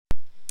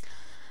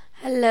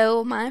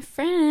Hello, my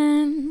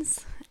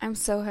friends. I'm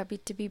so happy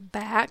to be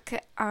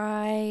back.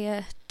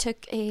 I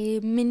took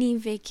a mini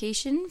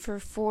vacation for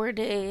 4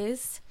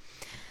 days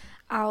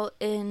out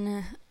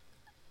in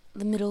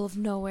the middle of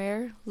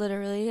nowhere,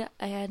 literally.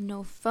 I had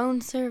no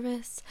phone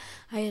service,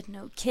 I had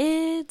no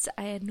kids,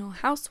 I had no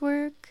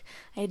housework,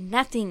 I had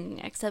nothing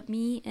except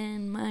me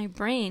and my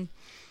brain.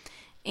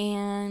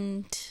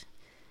 And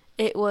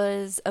it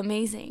was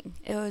amazing.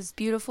 It was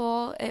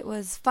beautiful, it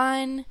was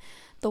fun,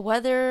 the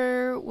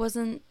weather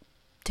wasn't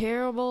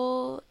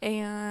terrible,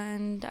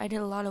 and I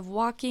did a lot of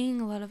walking,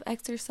 a lot of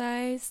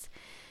exercise,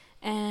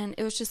 and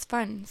it was just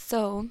fun.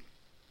 So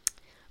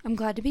I'm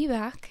glad to be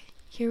back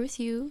here with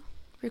you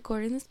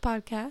recording this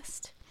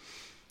podcast.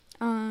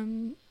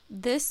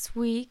 This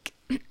week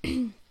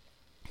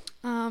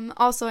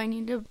also I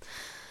need to,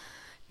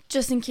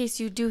 just in case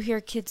you do hear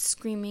kids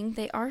screaming,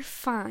 they are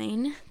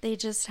fine. They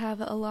just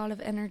have a lot of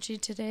energy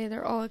today.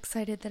 They're all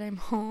excited that I'm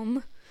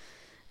home.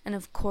 And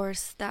of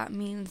course, that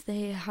means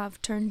they have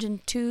turned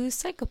into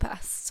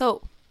psychopaths.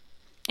 So,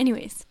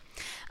 anyways,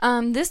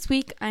 this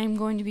week I'm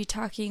going to be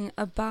talking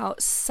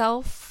about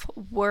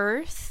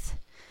self-worth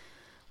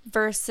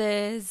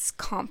versus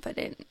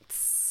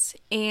confidence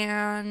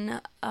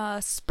and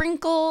a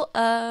sprinkle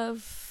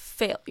of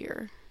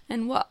failure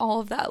and what all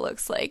of that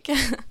looks like.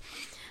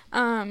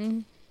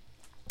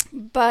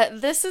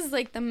 But this is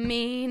like the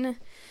main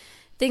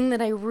thing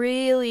that I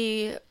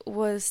really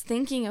was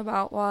thinking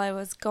about while I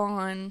was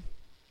gone.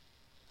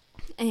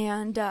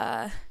 And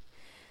I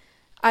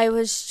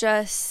was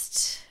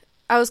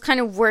kind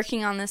of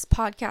working on this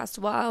podcast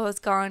while I was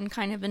gone,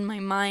 kind of in my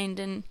mind,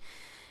 and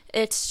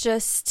it's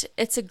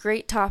a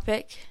great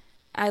topic.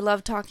 I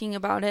love talking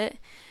about it,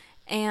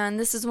 and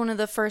this is one of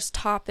the first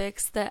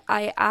topics that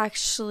I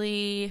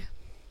actually,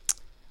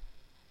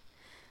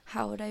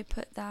 how would I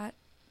put that?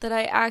 That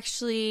I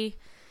actually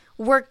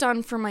worked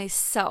on for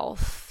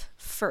myself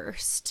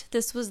first.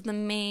 This was the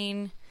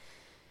main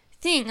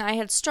thing I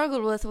had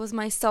struggled with, was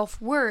my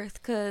self-worth,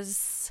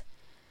 because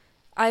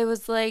I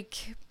was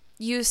like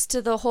used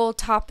to the whole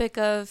topic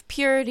of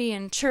purity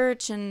in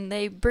church, and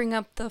they bring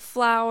up the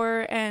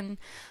flower and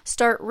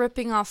start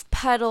ripping off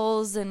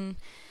petals, and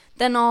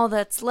then all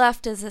that's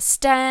left is a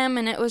stem,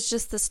 and it was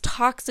just this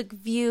toxic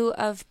view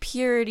of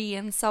purity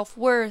and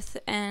self-worth.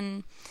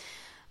 And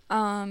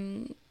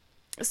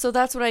so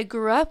that's what I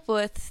grew up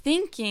with,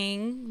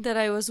 thinking that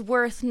I was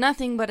worth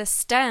nothing but a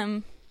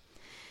stem.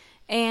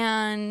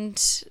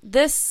 And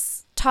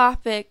this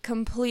topic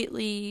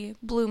completely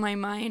blew my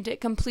mind. It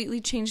completely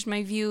changed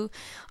my view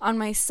on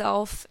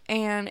myself,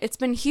 and it's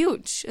been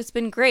huge. It's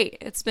been great.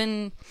 It's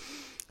been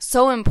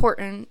so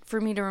important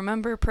for me to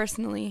remember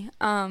personally.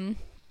 So I'm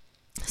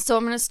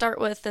going to start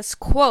with this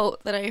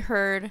quote that I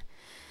heard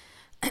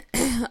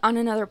on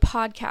another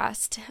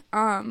podcast.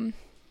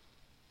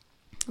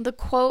 The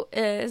quote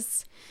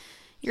is,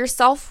 "Your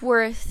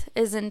self-worth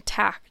is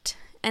intact,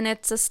 and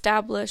it's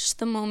established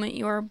the moment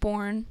you are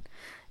born,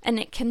 and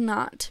it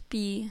cannot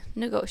be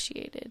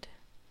negotiated."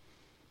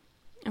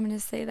 I'm going to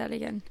say that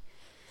again.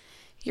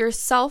 Your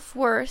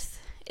self-worth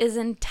is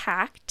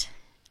intact,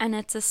 and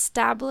it's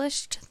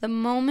established the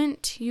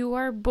moment you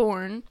are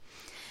born,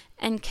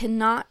 and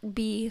cannot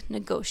be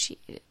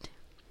negotiated.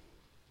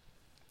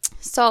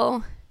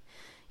 So,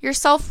 your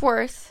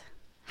self-worth,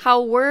 how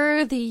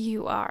worthy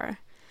you are,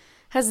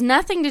 has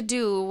nothing to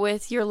do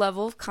with your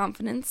level of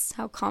confidence,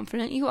 how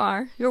confident you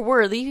are. You're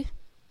worthy,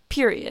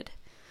 period.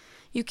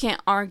 You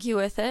can't argue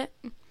with it.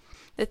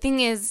 The thing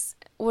is,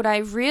 what I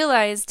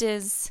realized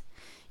is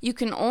you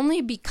can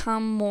only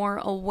become more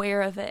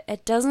aware of it.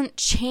 It doesn't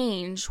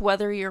change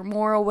whether you're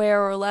more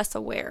aware or less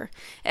aware.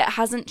 It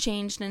hasn't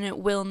changed, and it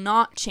will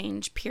not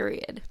change,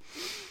 period.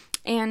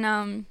 And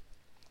I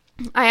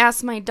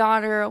asked my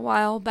daughter a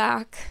while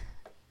back,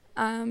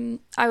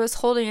 I was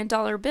holding a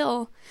dollar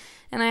bill,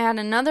 and I had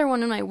another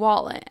one in my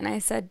wallet, and I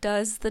said,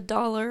 "Does the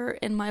dollar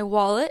in my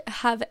wallet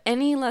have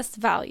any less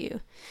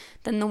value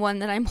than the one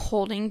that I'm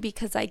holding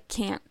because I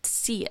can't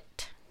see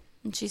it?"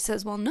 And she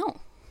says, "Well, no."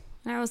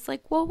 And I was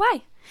like, "Well,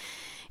 why?"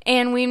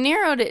 And we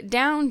narrowed it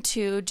down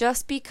to,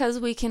 just because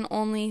we can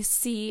only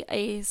see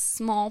a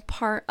small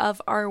part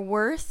of our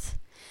worth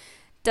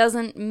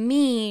doesn't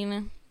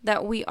mean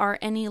that we are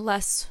any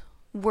less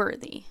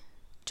worthy.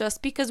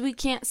 Just because we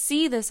can't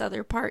see this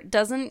other part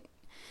doesn't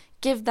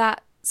give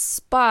that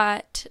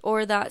spot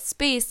or that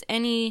space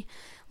any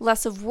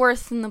less of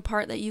worth than the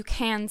part that you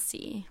can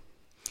see.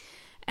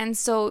 And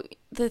so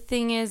the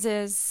thing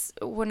is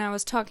when I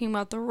was talking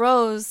about the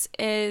rose,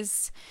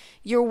 is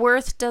your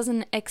worth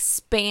doesn't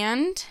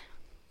expand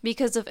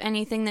because of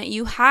anything that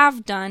you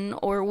have done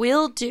or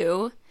will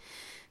do.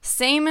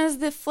 Same as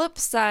the flip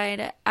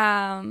side,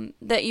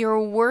 that your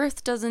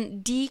worth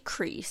doesn't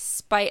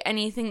decrease by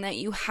anything that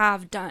you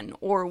have done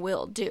or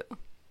will do.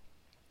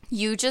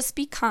 You just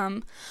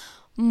become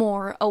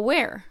more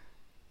aware.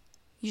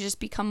 You just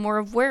become more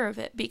aware of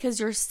it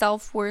because your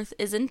self-worth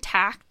is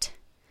intact.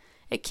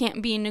 It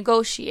can't be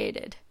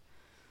negotiated.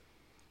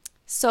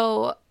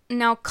 So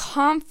now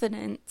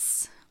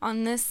confidence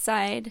on this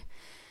side,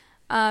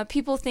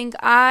 People think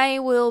I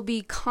will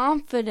be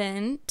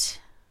confident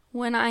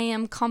when I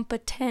am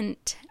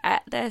competent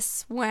at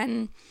this,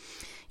 when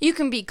you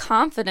can be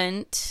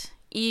confident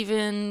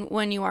even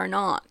when you are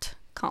not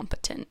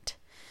competent.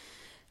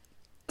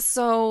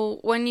 So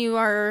when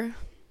you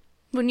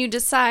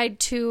decide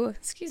to,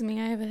 excuse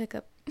me, I have a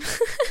hiccup.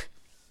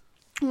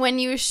 When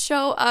you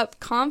show up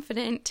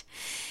confident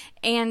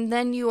and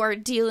then you are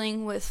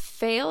dealing with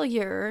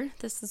failure,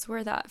 this is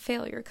where that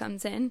failure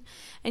comes in,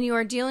 and you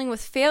are dealing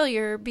with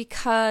failure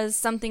because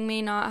something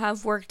may not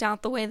have worked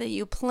out the way that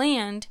you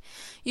planned,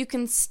 you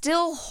can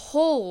still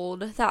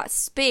hold that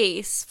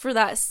space for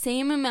that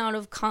same amount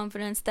of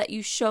confidence that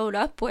you showed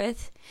up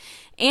with,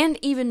 and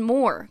even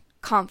more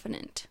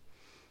confident.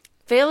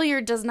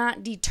 Failure does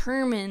not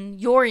determine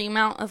your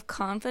amount of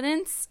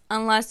confidence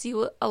unless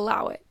you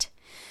allow it.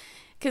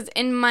 Because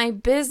in my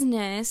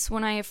business,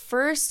 when I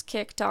first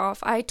kicked off,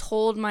 I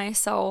told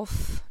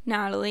myself,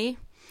 Natalie,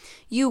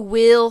 you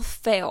will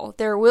fail.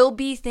 There will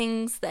be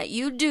things that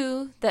you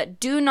do that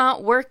do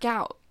not work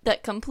out,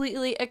 that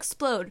completely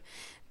explode,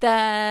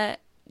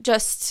 that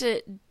just,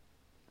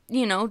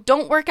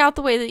 don't work out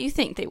the way that you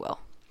think they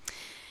will.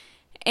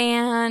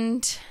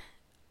 And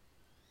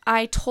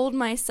I told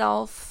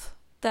myself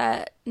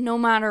that no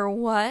matter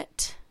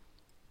what,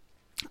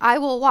 I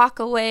will walk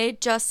away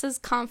just as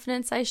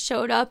confident as I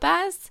showed up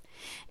as,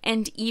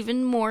 and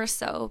even more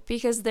so,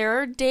 because there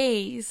are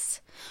days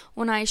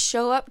when I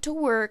show up to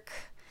work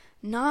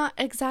not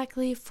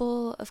exactly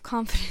full of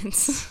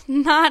confidence,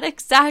 not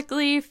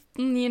exactly,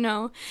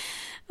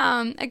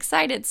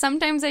 excited.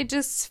 Sometimes I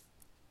just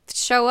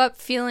show up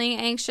feeling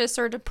anxious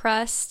or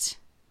depressed,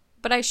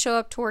 but I show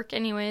up to work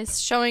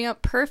anyways. Showing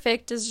up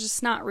perfect is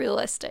just not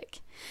realistic,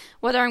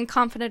 whether I'm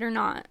confident or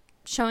not.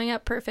 Showing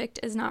up perfect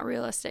is not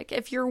realistic.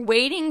 If you're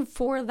waiting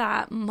for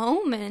that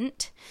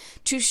moment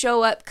to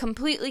show up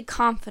completely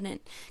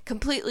confident,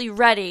 completely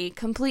ready,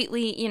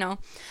 completely,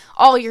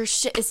 all your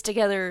shit is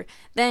together,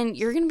 then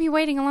you're going to be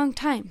waiting a long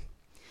time.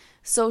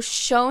 So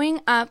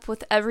showing up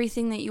with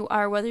everything that you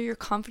are, whether you're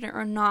confident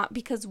or not,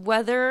 because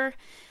whether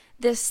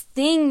this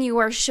thing you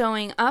are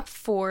showing up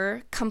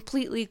for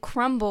completely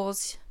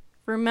crumbles,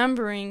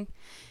 remembering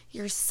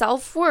your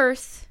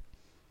self-worth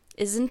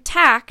is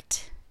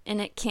intact, and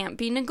it can't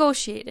be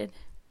negotiated.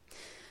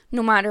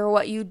 No matter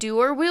what you do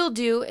or will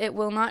do, it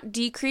will not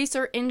decrease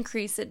or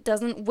increase. It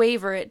doesn't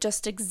waver. It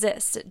just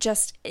exists. It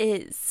just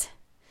is.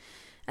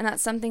 And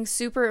that's something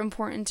super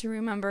important to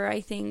remember,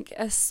 I think,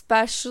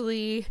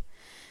 especially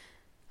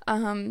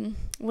when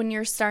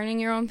you're starting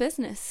your own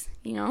business,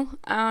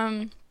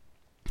 And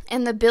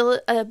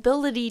the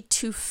ability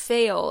to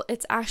fail,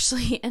 it's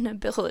actually an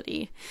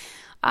ability.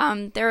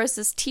 There was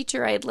this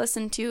teacher I had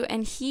listened to,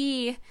 and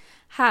he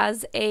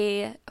has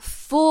a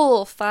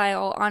full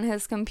file on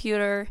his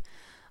computer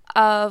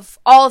of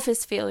all of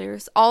his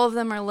failures. All of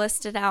them are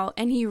listed out,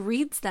 and he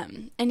reads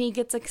them, and he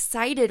gets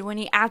excited when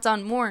he adds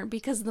on more,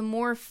 because the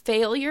more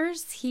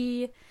failures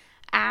he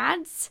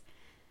adds,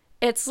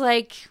 it's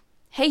like,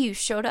 hey, you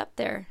showed up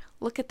there.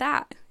 Look at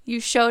that. You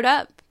showed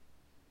up,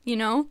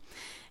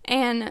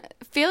 And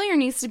failure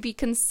needs to be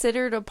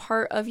considered a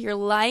part of your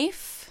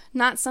life,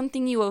 not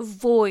something you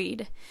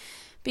avoid.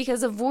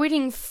 Because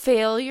avoiding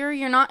failure,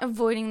 you're not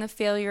avoiding the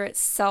failure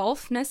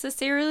itself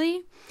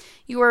necessarily.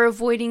 You are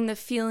avoiding the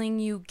feeling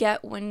you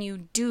get when you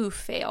do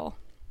fail.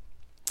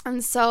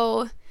 And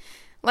so,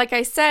 like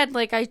I said,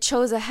 I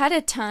chose ahead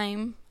of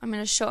time, I'm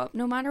going to show up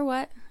no matter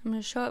what. I'm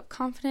going to show up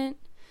confident,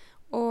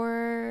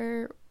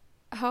 or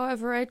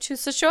however I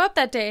choose to show up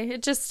that day.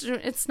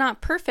 It's not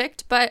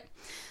perfect, but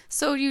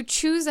so you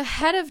choose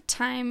ahead of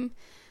time.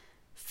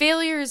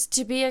 Failure is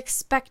to be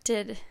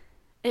expected.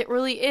 It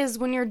really is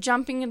when you're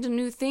jumping into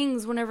new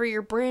things, whenever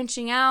you're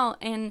branching out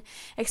and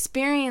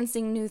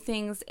experiencing new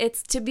things.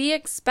 It's to be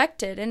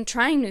expected and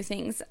trying new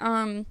things.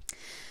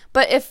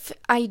 But if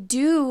I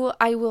do,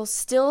 I will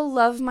still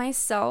love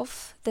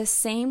myself the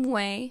same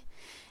way,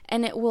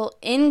 and it will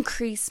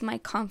increase my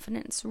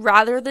confidence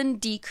rather than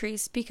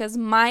decrease, because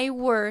my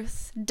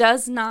worth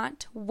does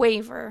not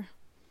waver.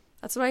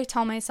 That's what I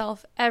tell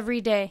myself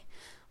every day.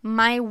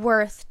 My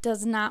worth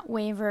does not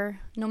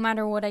waver, no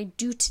matter what I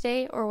do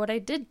today or what I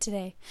did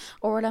today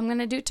or what I'm going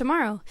to do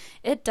tomorrow.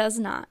 It does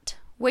not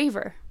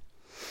waver.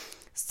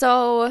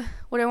 So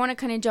what I want to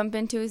kind of jump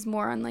into is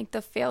more on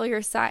the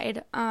failure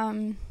side.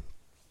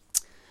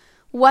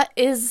 What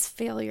is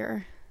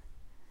failure?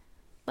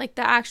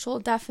 The actual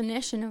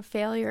definition of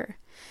failure.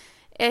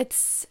 I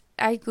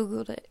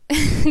Googled it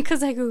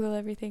because I Google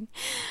everything.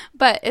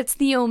 But it's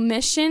the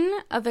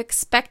omission of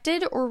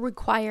expected or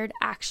required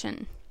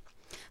action.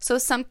 So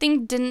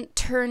something didn't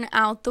turn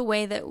out the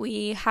way that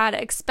we had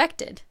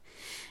expected,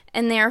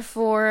 and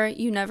therefore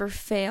you never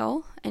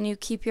fail, and you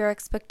keep your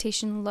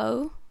expectation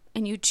low,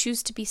 and you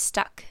choose to be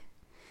stuck.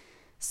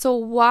 So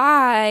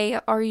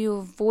why are you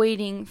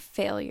avoiding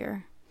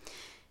failure?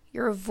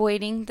 You're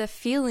avoiding the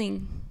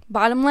feeling.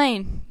 Bottom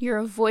line, you're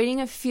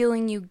avoiding a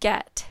feeling you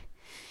get.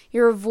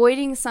 You're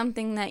avoiding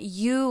something that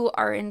you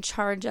are in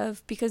charge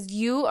of, because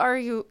you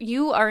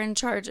are in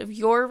charge of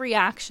your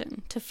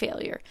reaction to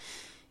failure.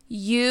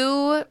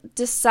 You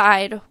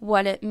decide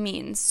what it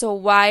means. So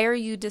why are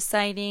you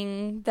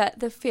deciding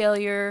that the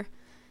failure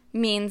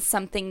means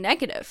something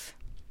negative?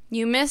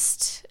 You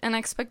missed an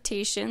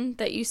expectation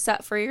that you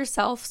set for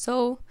yourself,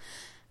 so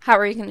how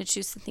are you going to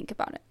choose to think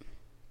about it?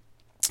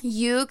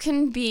 You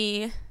can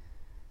be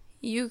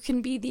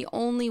the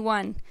only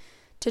one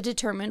to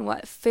determine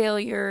what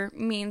failure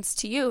means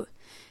to you,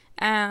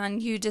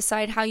 and you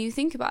decide how you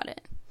think about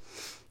it.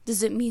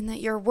 Does it mean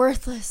that you're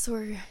worthless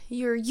or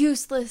you're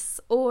useless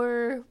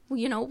or,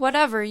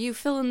 whatever, you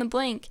fill in the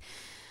blank.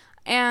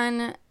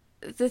 And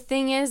the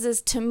thing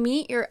is to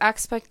meet your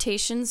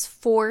expectations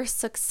for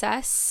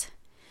success,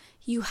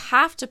 you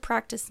have to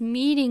practice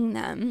meeting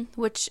them,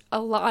 which a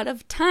lot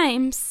of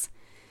times,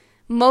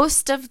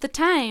 most of the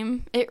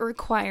time, it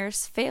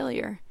requires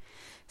failure.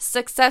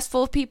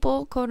 Successful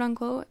people, quote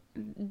unquote,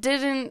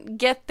 didn't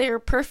get there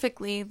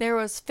perfectly. There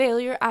was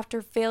failure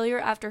after failure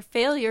after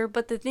failure,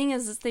 but the thing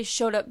is they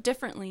showed up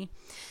differently.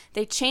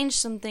 They changed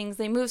some things,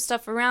 they moved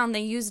stuff around,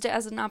 they used it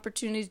as an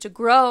opportunity to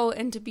grow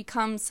and to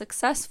become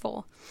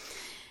successful.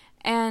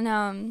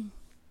 And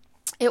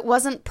it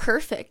wasn't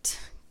perfect.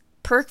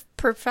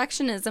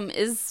 Perfectionism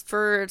is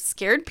for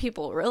scared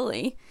people,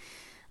 really.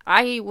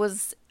 I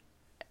was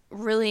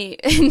really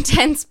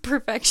intense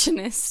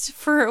perfectionist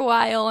for a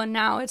while, and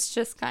now it's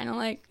just kind of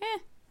like,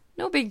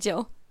 no big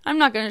deal. I'm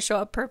not going to show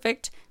up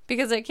perfect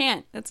because I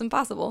can't. It's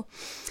impossible.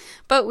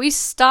 But we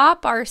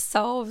stop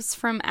ourselves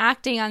from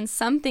acting on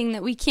something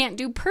that we can't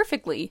do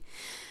perfectly.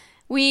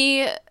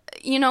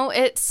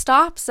 It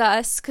stops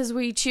us because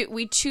we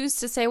choose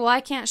to say, well, I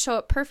can't show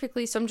up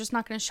perfectly, so I'm just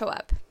not going to show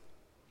up.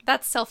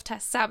 That's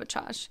self-test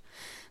sabotage.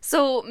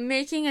 So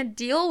making a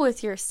deal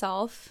with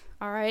yourself,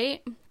 all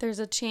right, there's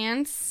a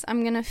chance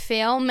I'm going to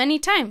fail many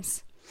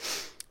times.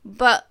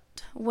 But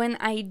when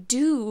I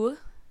do,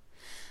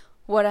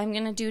 what I'm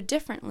going to do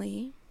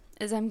differently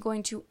is I'm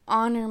going to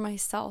honor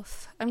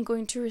myself. I'm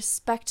going to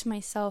respect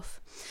myself.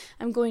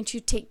 I'm going to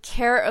take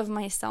care of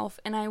myself.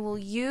 And I will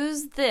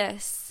use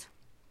this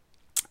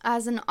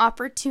as an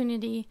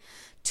opportunity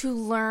to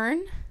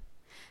learn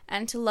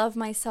and to love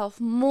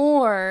myself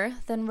more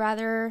than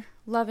rather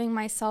loving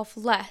myself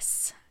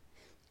less.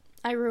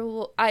 I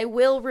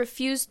will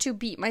refuse to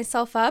beat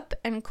myself up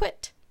and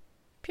quit.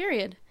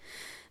 Period.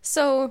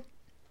 So,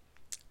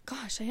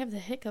 gosh, I have the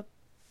hiccup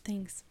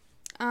things.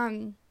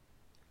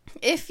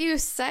 If you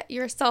set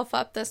yourself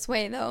up this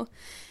way, though,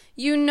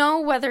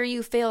 whether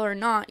you fail or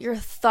not, your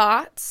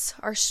thoughts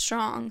are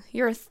strong.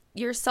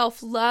 Your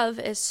self-love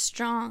is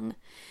strong.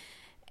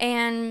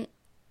 And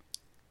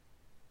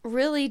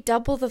really,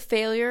 double the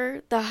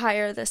failure, the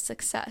higher the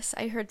success.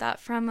 I heard that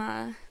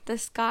from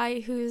this guy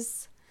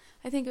who's,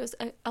 I think it was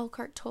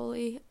Eckhart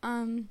Tolle,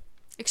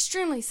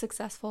 extremely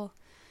successful.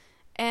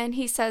 And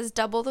he says,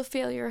 double the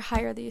failure,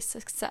 higher the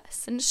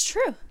success. And it's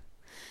true.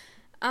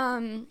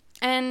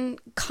 And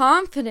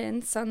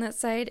confidence on that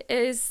side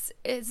is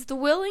the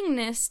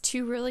willingness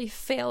to really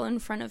fail in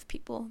front of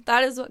people.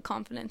 That is what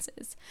confidence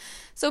is.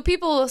 So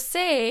people will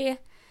say,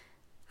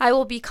 I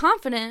will be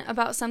confident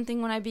about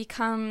something when I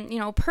become,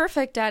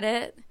 perfect at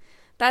it.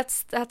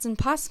 That's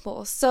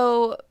impossible.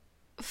 So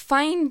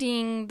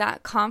finding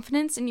that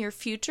confidence in your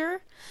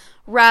future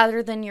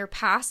rather than your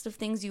past of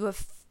things you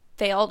have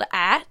failed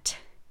at,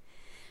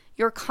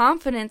 your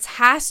confidence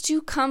has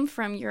to come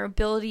from your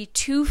ability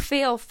to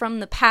fail from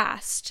the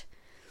past.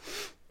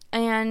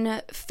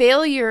 And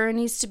failure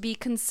needs to be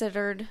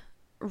considered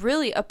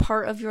really a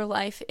part of your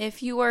life.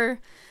 If you are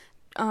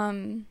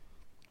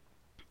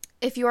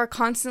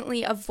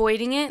constantly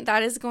avoiding it,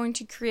 that is going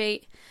to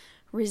create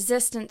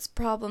resistance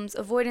problems,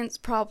 avoidance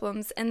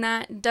problems, and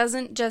that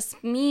doesn't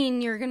just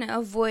mean you're going to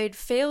avoid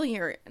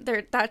failure.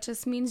 That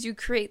just means you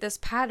create this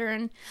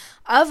pattern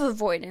of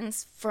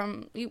avoidance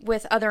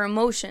with other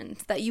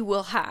emotions that you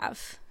will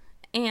have.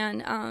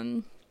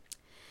 And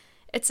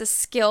it's a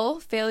skill.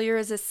 Failure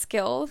is a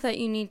skill that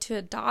you need to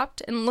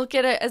adopt and look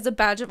at it as a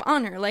badge of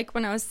honor. Like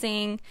when I was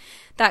saying,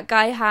 that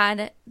guy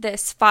had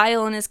this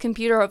file in his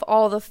computer of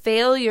all the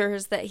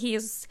failures that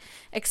he's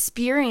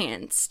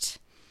experienced.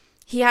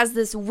 He has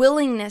this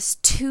willingness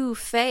to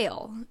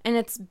fail, and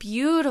it's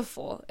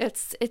beautiful.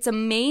 It's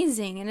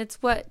amazing, and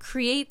it's what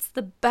creates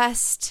the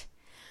best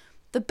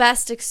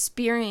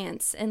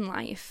experience in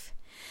life.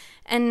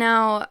 And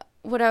now,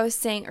 what I was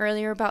saying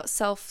earlier about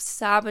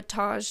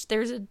self-sabotage,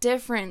 there's a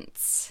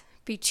difference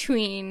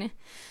between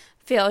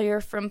failure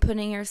from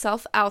putting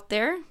yourself out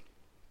there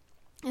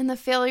and the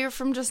failure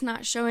from just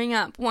not showing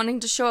up,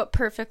 wanting to show up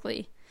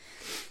perfectly.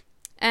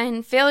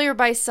 And failure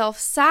by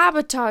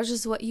self-sabotage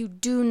is what you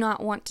do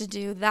not want to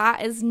do.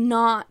 That is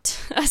not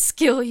a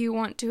skill you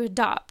want to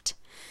adopt.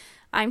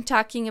 I'm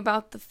talking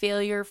about the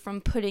failure from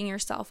putting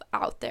yourself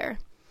out there.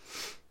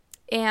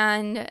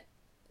 And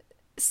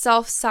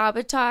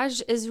self-sabotage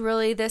is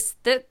really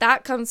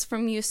that comes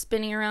from you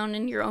spinning around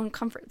in your own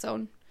comfort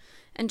zone.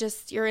 And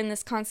just you're in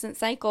this constant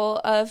cycle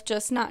of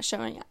just not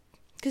showing up.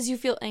 Because you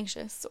feel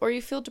anxious, or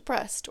you feel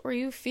depressed, or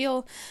you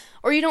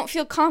don't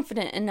feel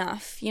confident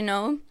enough,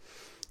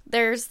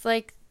 There's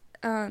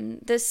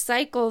this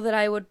cycle that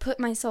I would put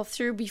myself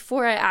through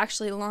before I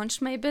actually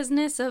launched my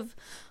business of,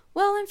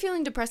 well, I'm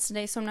feeling depressed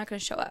today, so I'm not going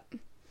to show up.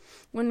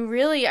 When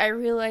really I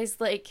realized,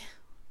 like,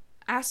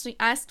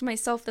 asked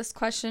myself this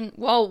question,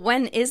 well,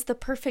 when is the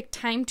perfect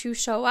time to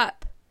show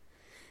up?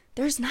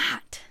 There's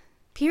not.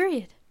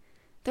 Period.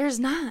 There's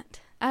not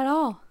at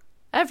all.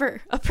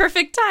 Ever a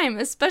perfect time,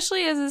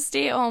 especially as a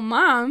stay-at-home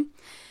mom.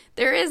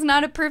 There is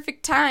not a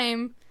perfect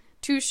time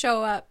to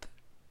show up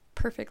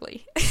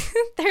perfectly.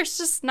 There's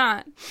just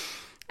not.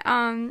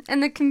 And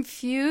the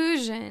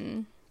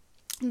confusion,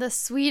 the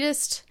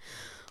sweetest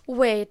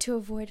way to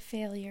avoid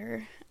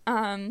failure,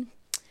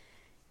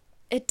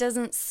 it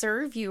doesn't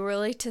serve you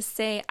really to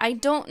say, I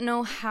don't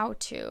know how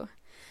to.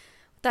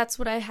 That's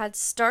what I had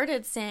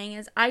started saying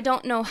is, I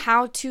don't know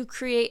how to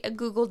create a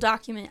Google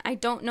document. I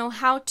don't know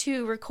how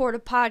to record a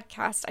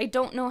podcast. I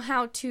don't know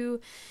how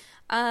to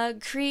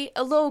create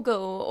a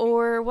logo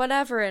or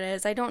whatever it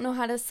is. I don't know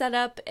how to set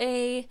up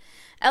a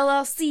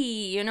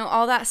LLC,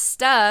 all that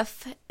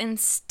stuff.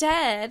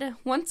 Instead,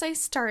 once I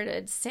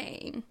started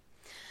saying,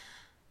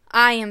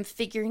 I am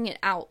figuring it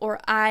out, or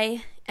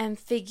I am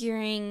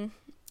figuring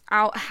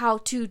out how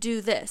to do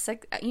this,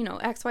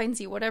 X, Y, and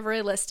Z, whatever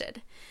I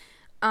listed.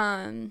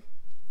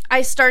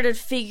 I started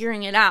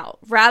figuring it out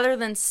rather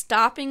than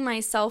stopping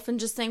myself and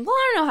just saying, well,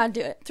 I don't know how to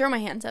do it. Throw my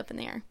hands up in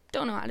the air.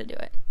 Don't know how to do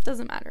it.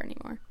 Doesn't matter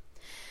anymore.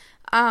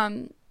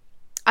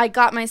 I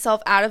got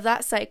myself out of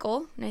that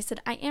cycle and I said,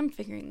 I am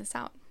figuring this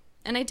out.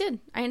 And I did.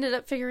 I ended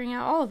up figuring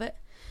out all of it.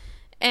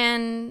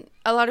 And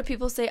a lot of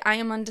people say, I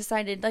am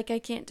undecided, like I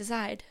can't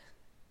decide.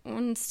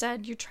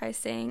 Instead, you try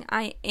saying,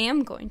 I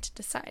am going to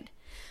decide.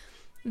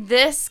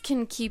 This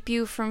can keep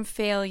you from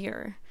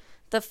failure.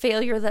 The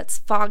failure that's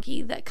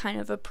foggy, that kind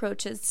of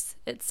approaches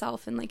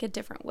itself in like a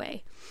different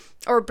way,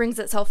 or brings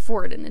itself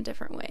forward in a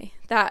different way.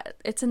 That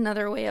it's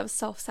another way of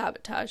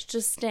self-sabotage,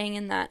 just staying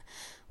in that,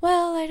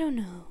 well, I don't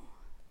know,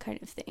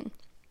 kind of thing.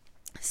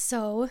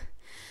 So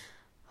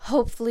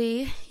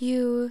hopefully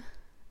you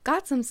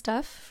got some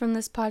stuff from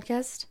this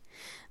podcast.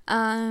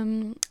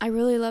 I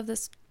really love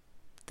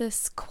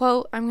this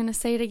quote. I'm going to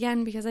say it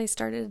again because I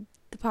started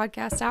the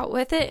podcast out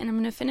with it and I'm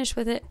going to finish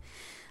with it.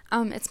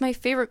 It's my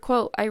favorite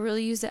quote. I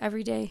really use it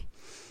every day.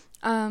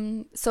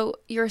 So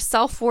your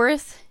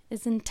self-worth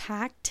is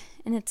intact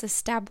and it's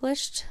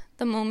established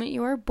the moment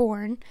you are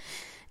born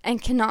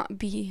and cannot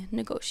be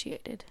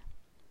negotiated.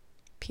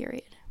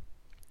 Period.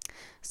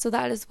 So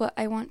that is what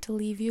I want to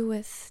leave you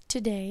with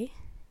today.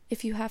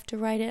 If you have to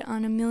write it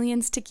on a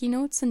million sticky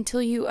notes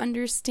until you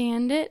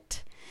understand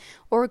it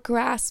or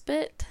grasp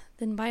it,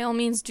 then by all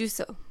means do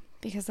so,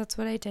 because that's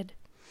what I did.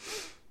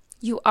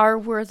 You are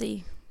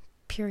worthy.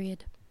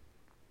 Period.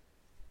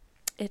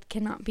 It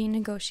cannot be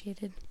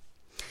negotiated.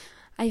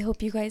 I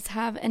hope you guys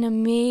have an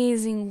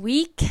amazing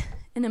week,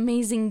 an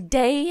amazing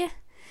day,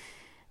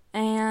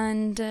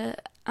 and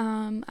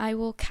I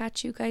will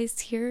catch you guys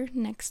here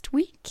next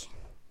week.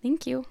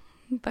 Thank you.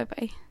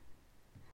 Bye-bye.